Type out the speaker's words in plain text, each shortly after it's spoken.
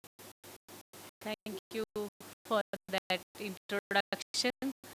introduction.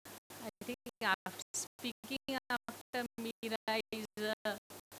 I think after speaking after Meera is a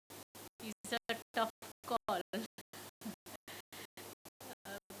tough call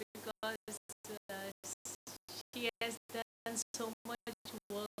because she has done so much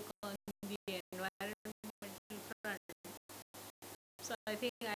work on the environmental front. So I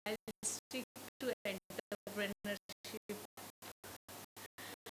think I'll stick to entrepreneurship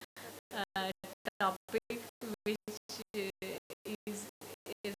topic, which is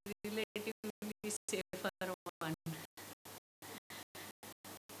a relatively safer one.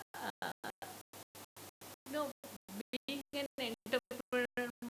 No, being an entrepreneur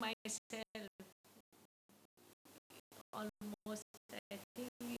myself, almost I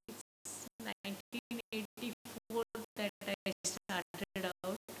think it's 1984 that I started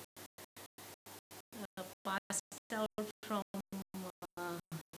out, passed out from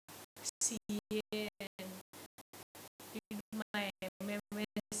CA and did my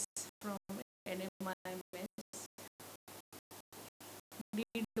MMS from NMIMS,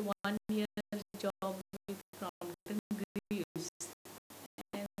 did 1 year job with Crompton Greaves,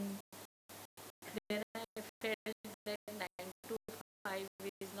 and then I felt that 9 to 5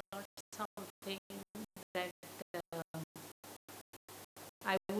 is not something that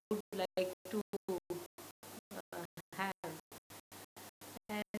I would like to have.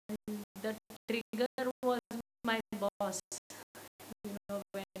 And the trigger was my boss.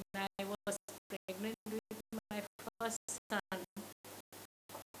 When I was pregnant with my first son,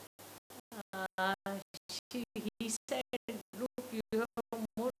 uh, he said, "Look, you have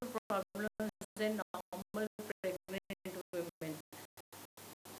more problems than normal pregnant women."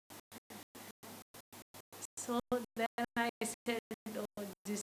 So then I said, "Oh,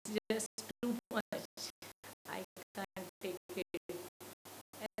 this is just too much. I can't take it."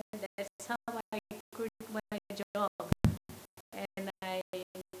 And that's how I quit my job and I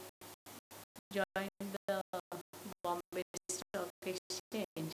joined the Bombay Stock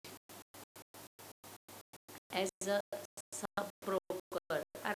Exchange as a sub broker,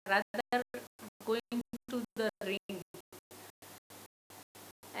 or rather going to the ring.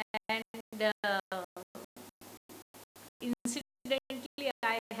 And incidentally,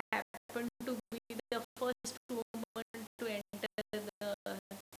 I happened to be the first woman to enter the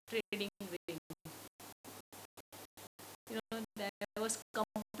trading ring. That I was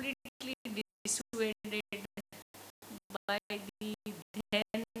completely dissuaded by the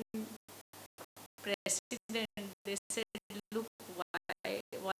then president. They said, "Look,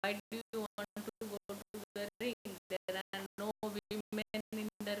 why do you want to go to the ring? There are no women in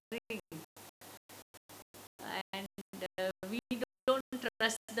the ring, and we don't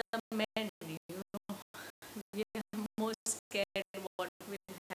trust the men. We are more scared what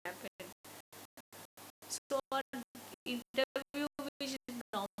will happen." So an interview which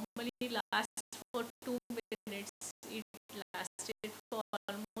normally lasts for 2 minutes, it lasted for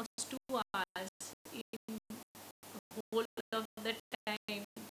almost 2 hours in whole of the time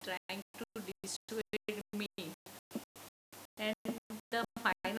trying to dissuade me. And the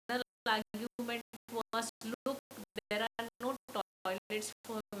final argument was, "Look, there are no toilets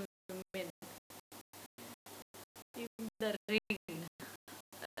for women in the ring.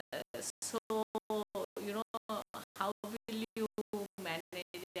 So, how will you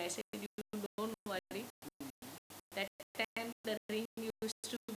manage?" I said, "You don't worry. That time the ring used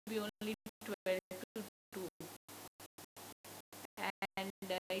to be only 12 to 2, and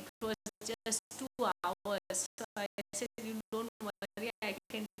it was just 2 hours. So I said, "You don't worry, I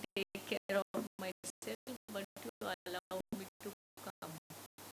can take care of myself, but you allow me to come."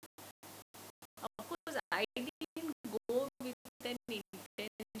 Of course, I didn't go with an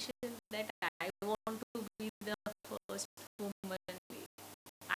intention that I want to be the first woman.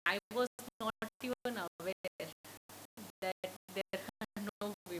 I was not even aware that there are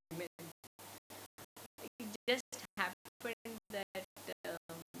no women. It just happened that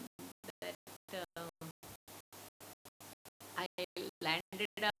I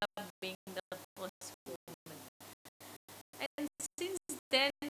landed up being the first woman, and since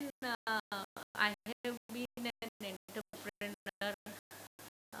then I have been an entrepreneur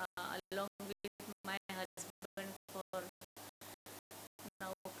along with my husband for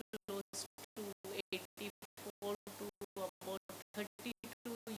now close to 84 to about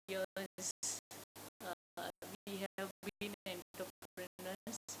 32 years. We have been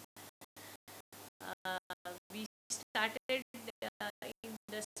entrepreneurs. We started in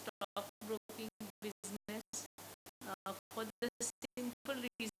the stock broking business for the simple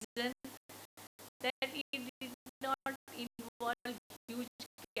reason that it did not involve huge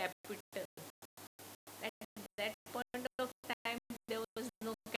capital.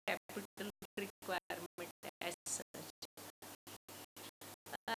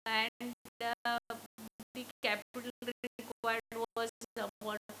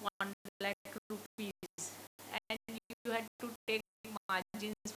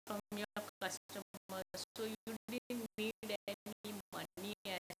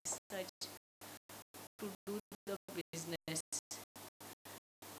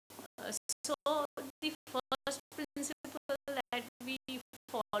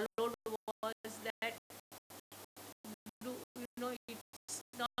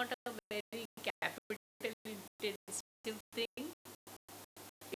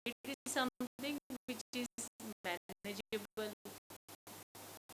 something which is manageable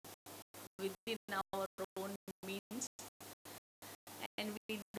within our own means, and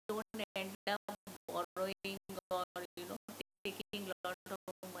we don't end up borrowing or taking a lot of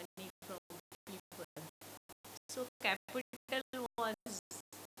money from people. So capital was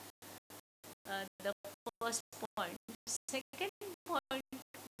the first point. Second point,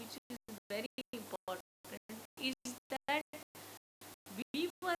 which is very important, is that we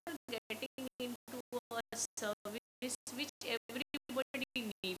were getting into a service which everybody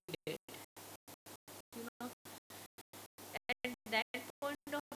needed. You know, at that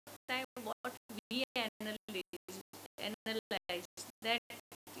point of time, what we analyzed that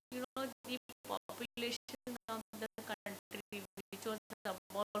the population of the country, which was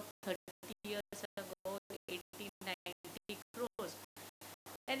about 30 years ago, 80, 90 crores,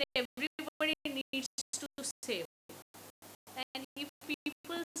 and everybody needs to save. And if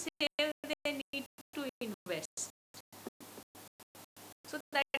people save, they need to invest. So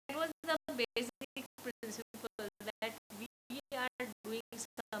that was the basic principle, that we are doing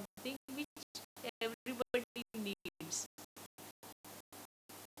something which everybody needs.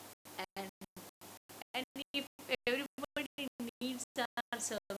 And and if everybody needs our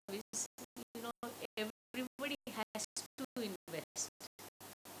service, everybody has to invest.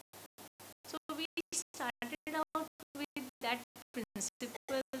 So we started out with that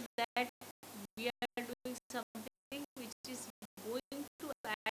principle, that we are doing something which is going to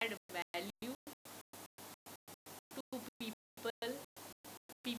add value to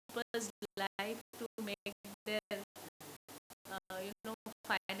people's life, to make their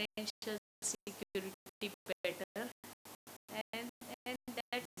financial security better. And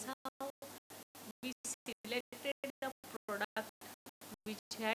that's how we selected a product which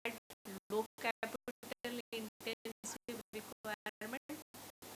had low capital intensive requirement.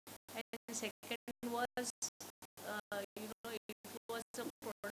 And second was, it was a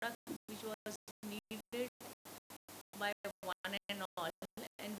product which was needed by one and all,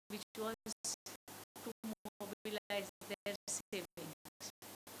 and which was to mobilize their savings.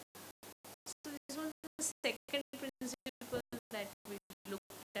 So this was the second principle that we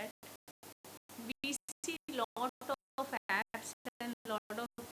looked at. We see lot of apps and lot of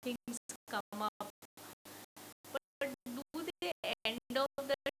things come up, but do they end of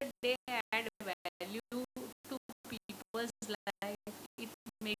the day add value to people's life? It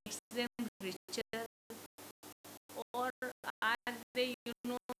makes them richer, or are they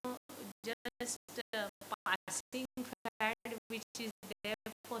just passing fad which is there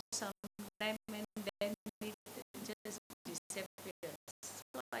for some time and then it just disappears?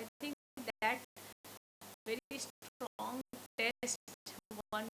 So I think that very strong test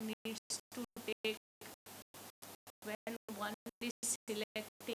one needs to take when one is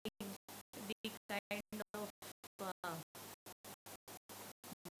selecting the kind of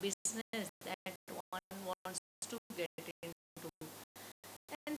business that one wants to get into.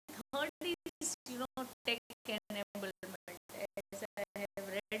 And third is, tech enablement. As I have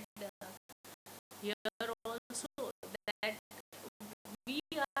read here also, that we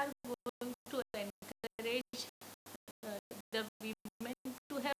are going to encourage the women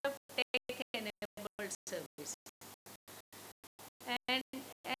to have tech enabled service. And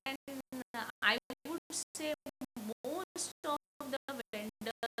I would say most of the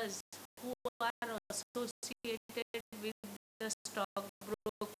vendors who are associated with the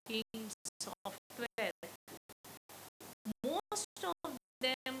stockbroking software, most of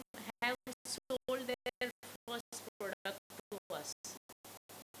them have sold their first product to us.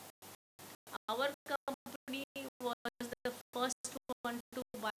 Our company was the first one to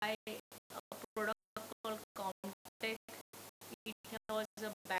buy a product called Comtech. It was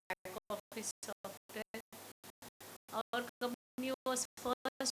a back office software. Our company was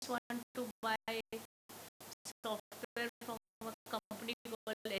first one to buy software from a company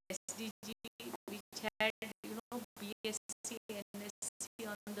called SDG, which had BSc and NSc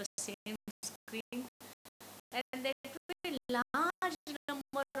on the same screen, and that way large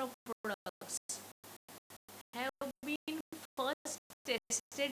number of products have been first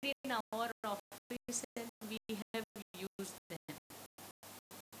tested in our office and we have used them.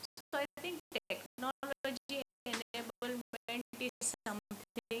 So I think tech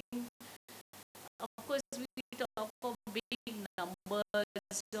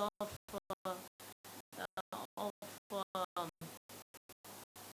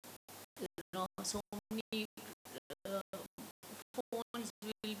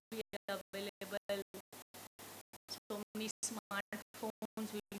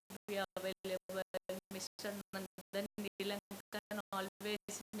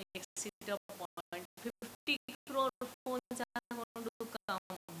it a point. 50 crore phones are going to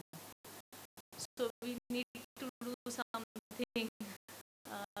come. So we need to do something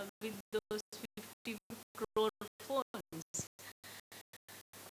with those 50 crore phones.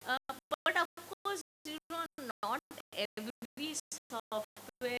 But of course, not every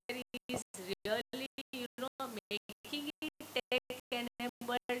software is really, making it tech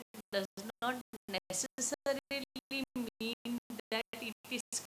enabled does not necessarily mean that it is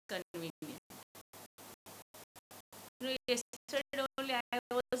convenient. Yesterday only I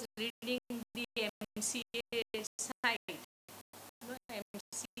was reading the MCA site,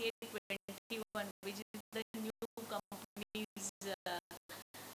 MCA 21, which is the new company's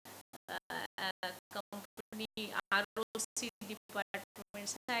company ROC department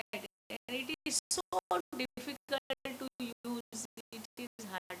side, and it is so difficult to use. It is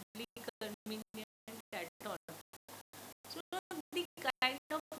hardly convenient at all. So the kind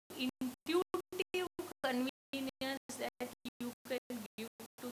of intuitive convenience that you can give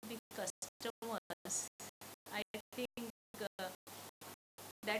to the customers, I think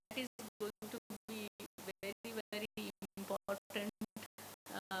that is going to be very, very important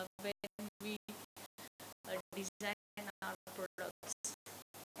when we design our products.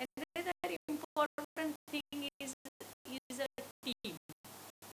 Another important thing is a team.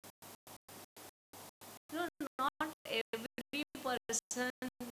 Not every person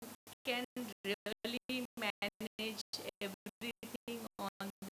can really manage everything on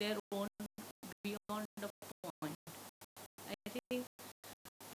their own beyond the point. I think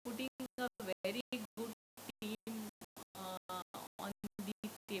putting a very good team on the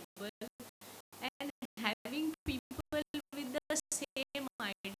table and having people with the same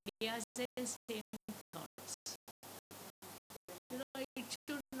ideas and same thoughts. It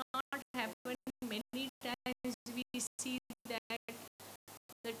should not happen many times. We see that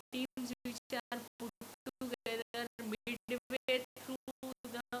the teams which are put together midway through,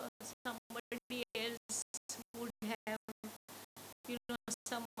 somebody else would have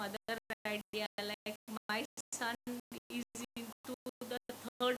some other idea. Like my son is into the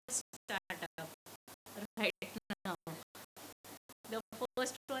third startup right now. The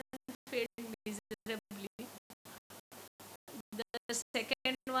first one failed miserably. The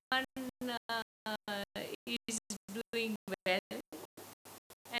second one is doing well,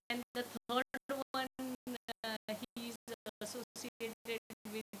 and the third one he is associated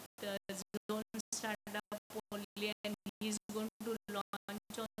with the Zone Startup only, and he is going to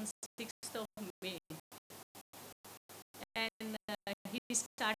launch on 6th of May. And his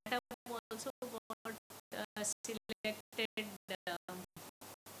startup also got selected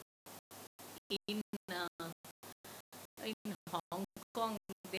in Hong Kong.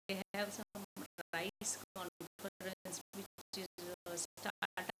 They have some RISE conference, which is a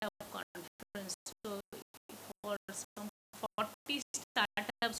startup conference. So for some 40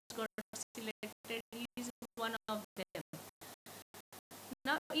 startups got selected, he is one of them.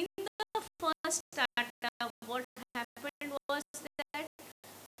 Now in the first startup, what happened was that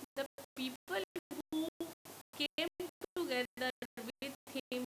the people who came together with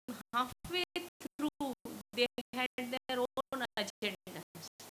him halfway through, they had their own agendas,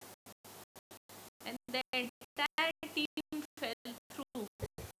 and the entire team fell through.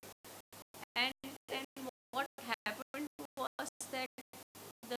 And what happened was that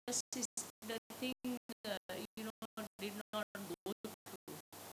the thing did not go through.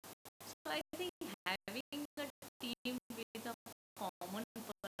 So I think having a team with a common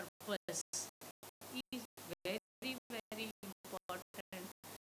purpose is very, very important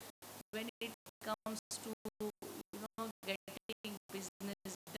when it comes to getting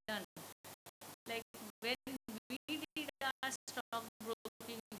business done. Like when we did our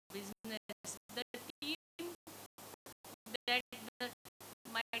stockbroking business, the team that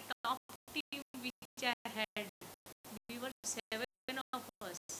my top team which I had, we were 7 of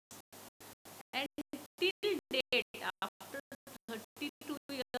us, and till date, after 32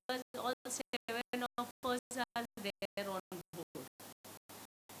 years, all 7 of us are there on board,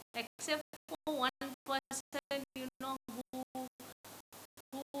 except for one person,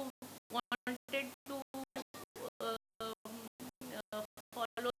 who wanted to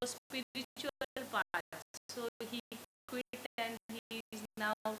follow spiritual path. So he quit, and he is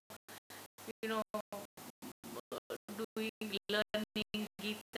now, doing learning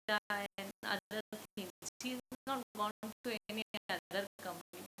Gita and other things. He is not gone to any other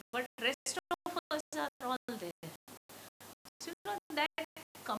company, but rest of us are all there. So that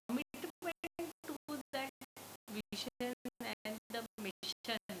commitment to that vision and the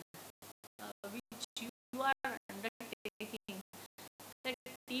mission which you are undertaking, that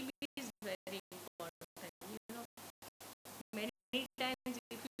team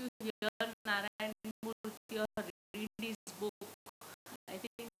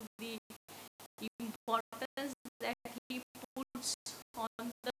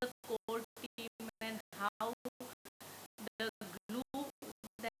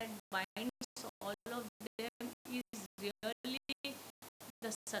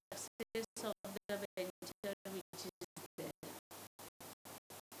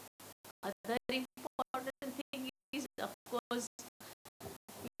Other important thing is, of course,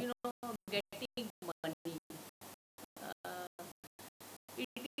 getting money. Uh, it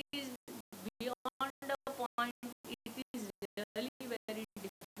is beyond a point. It is really very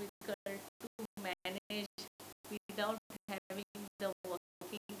difficult to manage without having the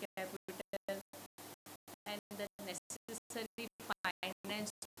working capital and the necessary finance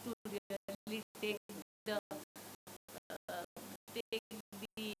to really the uh, take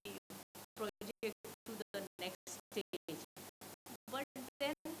the project to the next stage. But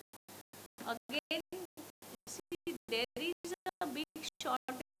then again, see, there is a big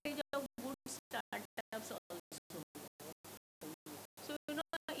shortage of good startups also. So,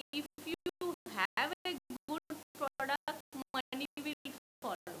 if you have a good product, money will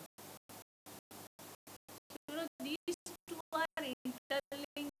follow. These two are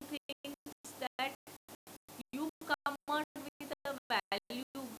interlinked things that you come out with a value,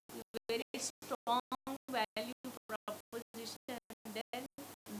 very strong value proposition, then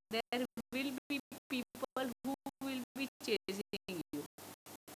there will be people who will be chasing you.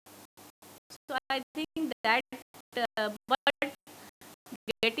 So I think that, but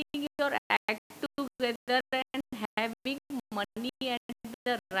getting your act together and having money at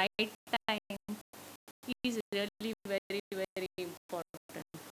the right time is really very, very important.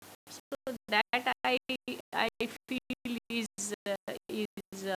 So that I feel is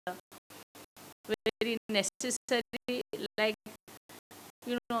very necessary. Like,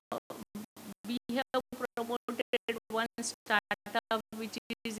 you know, we have promoted one startup which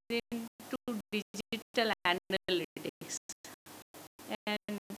is into digital analytics,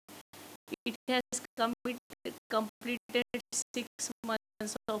 and it has completed 6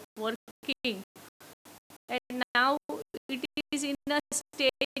 months of working, and now it is in a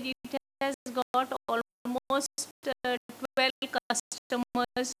stage. It has got almost 12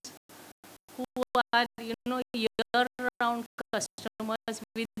 customers who are, year-round customers.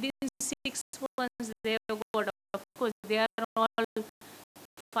 Within 6 months, they have got. Of course, they are all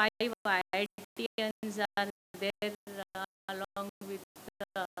 5 IITians are there along with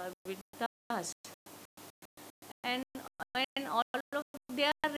us, and all of they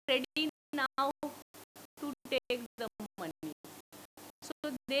are ready now to take the money. So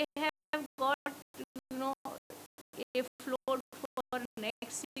they have got, a float for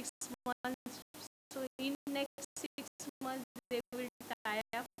next 6 months. So in next 6 months they will tie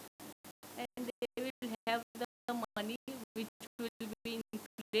up and they will have the money which will be in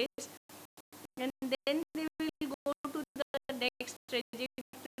place, and then they will go to the next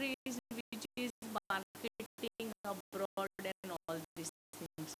trajectories, which is marketing abroad and all these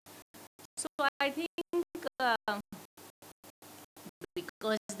things. So I think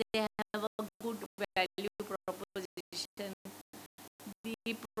because they have a good value proposition, the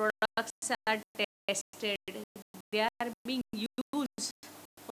products are tested, they are being used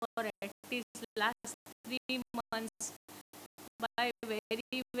for at least last 3 months by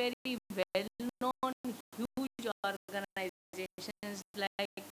very, very well-known huge organizations like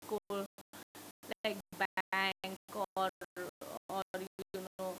like bank or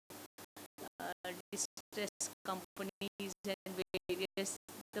distress companies and various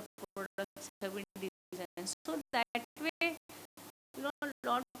the products have been designed. So that way,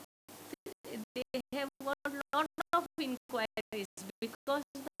 lot they have got lot of inquiries because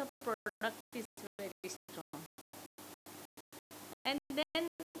the product is very strong. And then,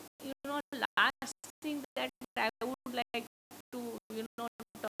 last thing that I would like to,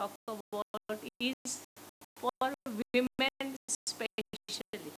 talk about is for women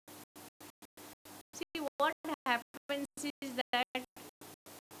especially. See, what happens is that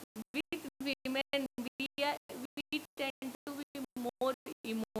with women, we tend to be more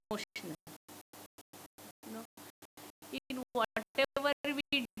emotional. In whatever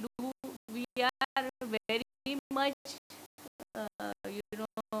we do, we are very much, I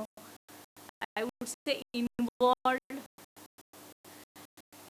would say involved,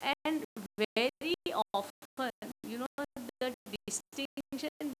 and very often, the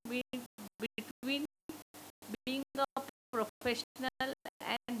distinction between being a professional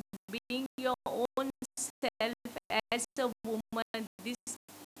and being your own self as a woman, this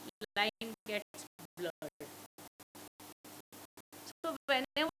line gets blurred. So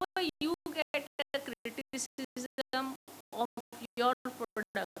whenever you get a criticism of your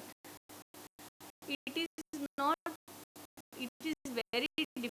product, it is not, it is very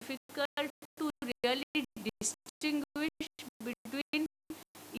difficult to really distinguish between,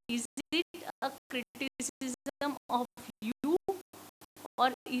 is it a criticism of you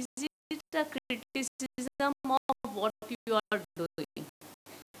or is it a criticism of what you are doing.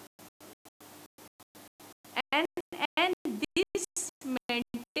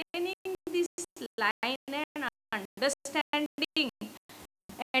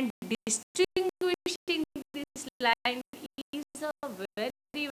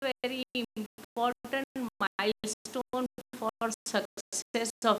 milestone for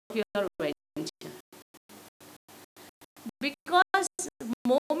success of your venture. Because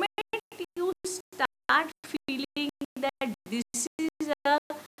moment you start feeling that this is a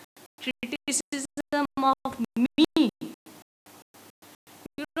criticism of me,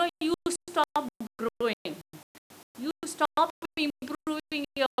 you stop growing. You stop improving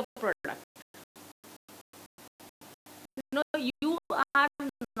your product. You are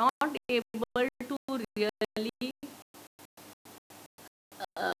not able to really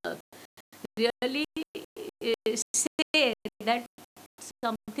really say that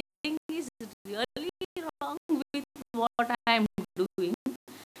something is really wrong with what I am doing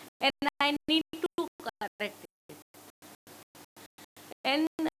and I need to correct it. And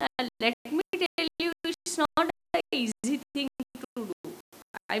let me tell you, it's not an easy thing to do.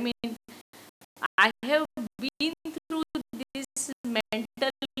 I mean, I have been through these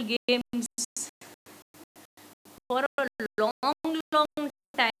mental games for a long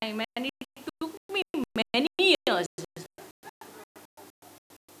time, and it took me many years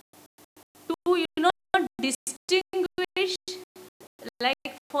to distinguish.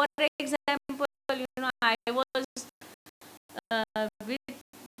 Like for example, I was with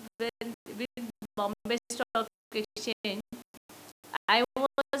Bombay Stock Exchange. I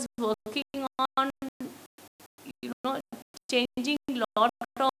was working on changing lot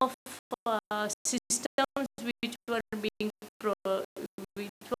of systems which were being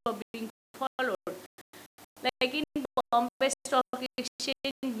followed. Like in Bombay Stock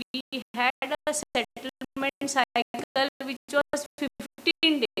Exchange, we had a settlement cycle which was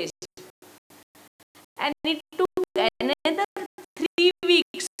 15 days, and it took another 3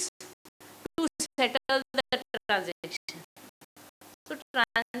 weeks to settle the transaction. So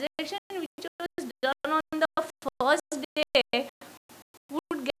transaction which was done on the first day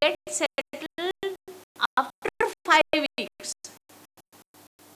would get settled after 5 weeks.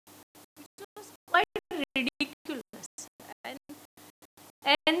 It was quite ridiculous, and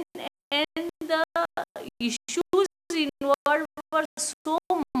the issues involved were so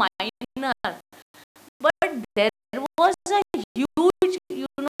minor, but there was a huge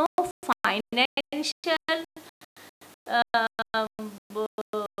financial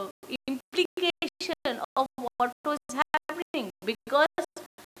implication of what was happening, because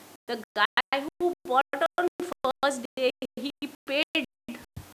the guy who bought on first day, he paid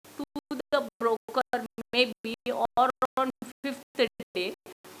to the broker maybe or on 5th day,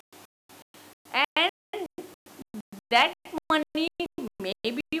 and that money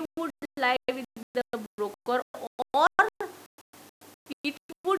maybe would lie with the broker, or it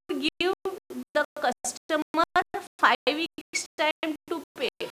would give the customer 5 weeks time to pay.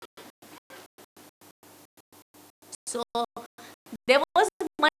 So there was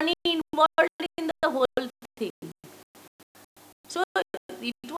money involved in the whole thing. So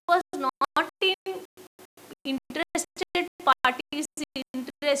it was not in interested parties'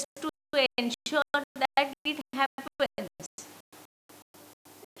 interest to ensure that it happens.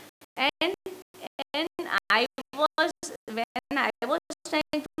 And I was when I was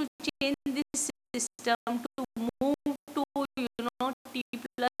trying to change this system to move to T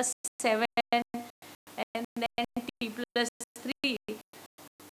plus 7 and then T plus 3,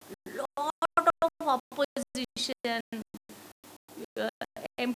 lot of opposition,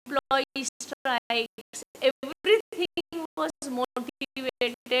 employee strikes, everything was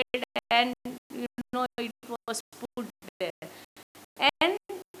motivated, and it was put there, and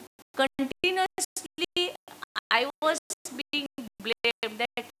continuously I was being blamed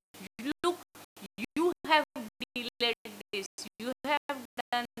that look, you have delayed this, you have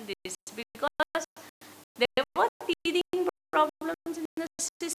done this, because there were teething problems in the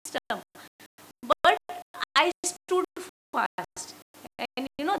system. But I stood fast, and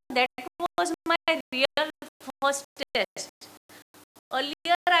that was my real first test.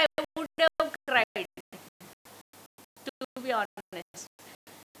 Earlier I would have cried, to be honest,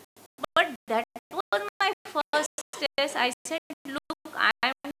 but that was my first test. I said, look, I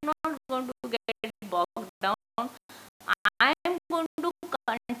am not going to get bogged down. I am going to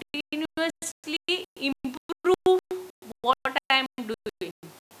continuously improve what I am doing.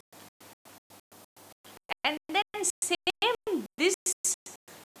 And then same, this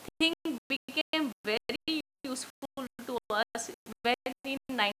thing became very useful to us when in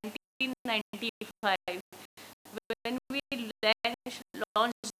 1995, when we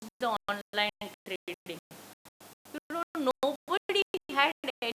launched the online trading. Nobody had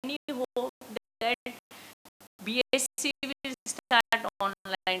any hope that BSC will start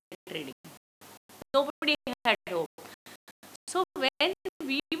online trading. Nobody had hope. So when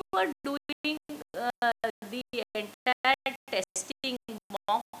we were doing the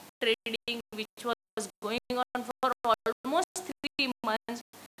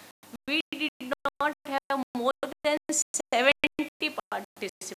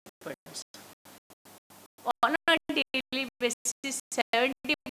On a daily basis, 70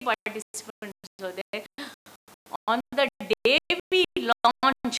 participants were there. On the day we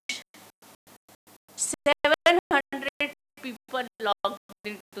launched, 700 people logged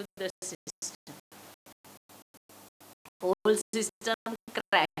into the system. Whole system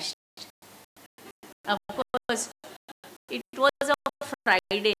crashed. Of course, it was a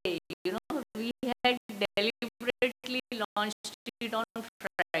Friday. We had deliberately launched it on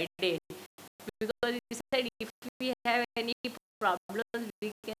Friday because we said if we have any problems,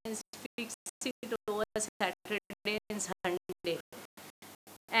 we can fix it over Saturday and Sunday.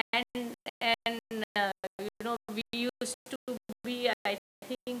 And we used to be, I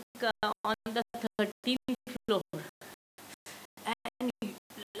think, on the 13th floor, and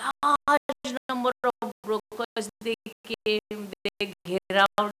large number of brokers, they came, they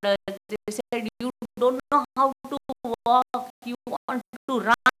out us, they said, you don't know how to walk, you want to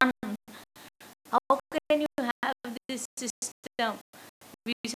run, how can you have this system?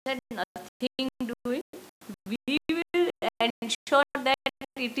 We said nothing doing, we will ensure that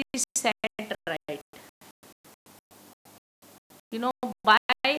it is set right. By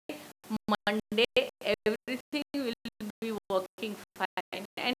Monday, everything will be working fine,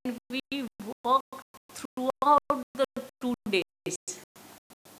 and we worked throughout the 2 days,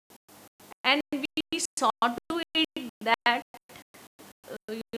 and we saw to it that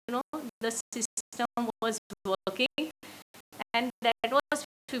the system was working, and that was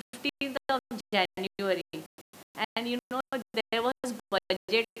 15th of January, and there was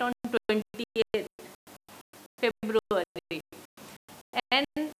budget on 28th February,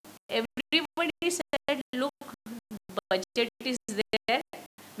 and everybody said, look, budget is there,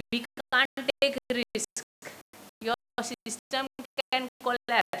 we can't take risk, your system can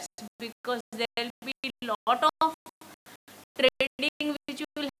collapse because there will be lot of trading which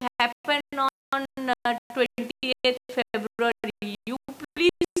will happen on 28th February. You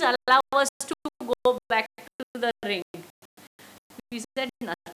please allow us to go back to the ring. We said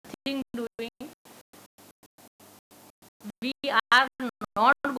nothing doing. We are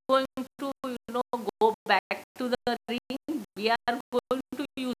not going to go back to the ring. We are going to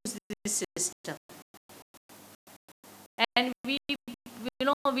use this system. And we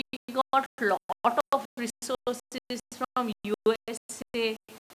got lot of resources from USA,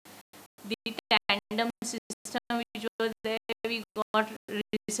 the tandem system which was there, we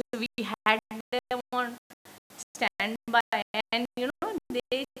had them on standby, and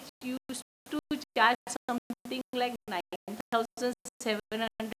they used to charge something like $9,700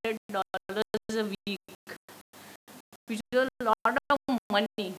 a week, which was a lot of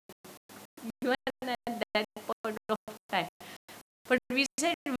money even at that point of time. But we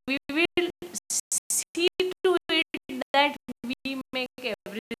said we will see to it that we make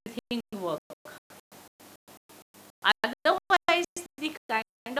everything work. Otherwise, the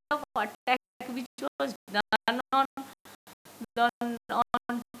kind of attack which was done on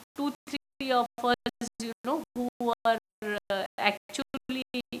 2-3 of us, who were actually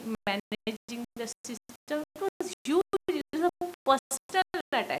managing the system, it was huge. It was a personal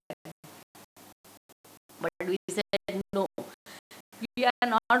attack. But we said no, we are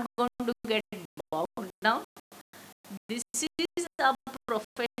not going to get bogged down. This is a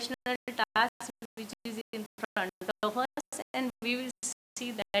professional task which is in front of us, and we will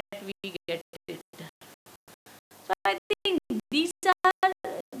see that we get it. So I think these are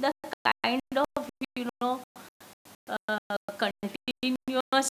the kind of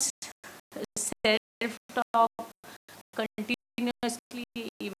continuous self-talk, continuously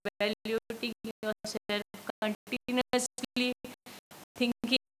evaluating yourself, continuously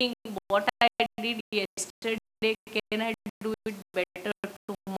thinking what I did yesterday, can I do it better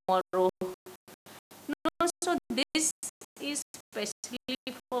tomorrow? No, so this is especially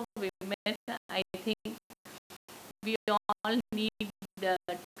for women. I think we all need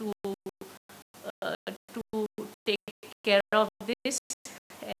to take care of this,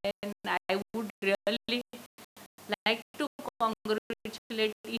 and I would really like to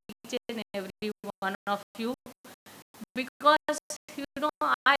congratulate each and every one of you, because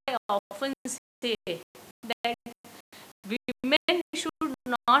I often say that women should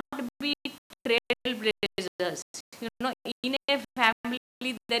not be trailblazers. In a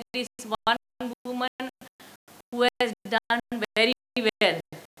family there is one woman who has done very well,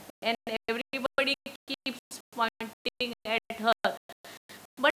 and everybody keeps pointing at her.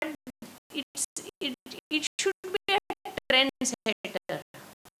 But it should be a trendsetter.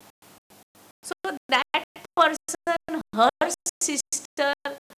 So that person, her sister,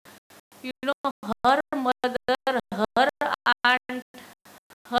 her mother, her aunt,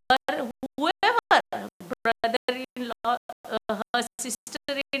 her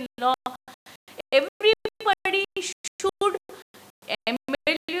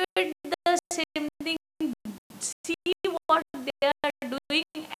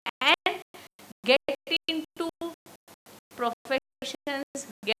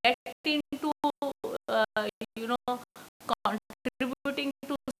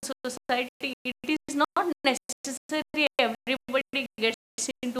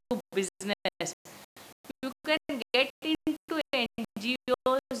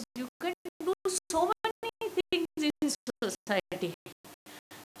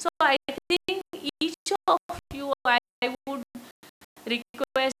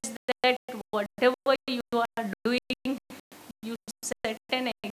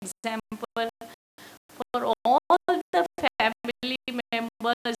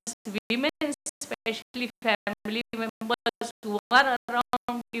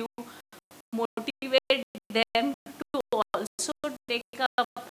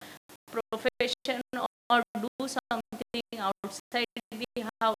happening outside the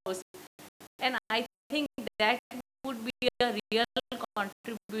house. And I think that would be a real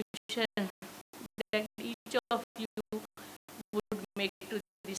contribution that each of you would make to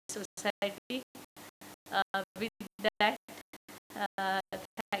this society. With that, uh,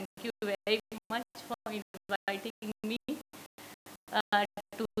 thank you very much for inviting me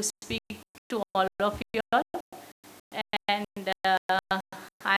to speak to all of you all. And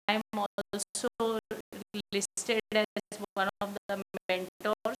I am also listed as one of the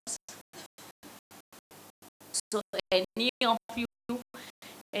mentors. So any of you,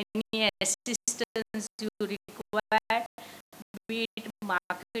 any assistance you require, be it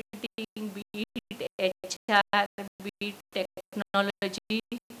marketing, be it HR, be it technology,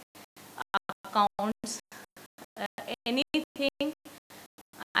 accounts, anything,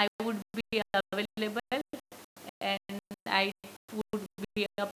 I would be available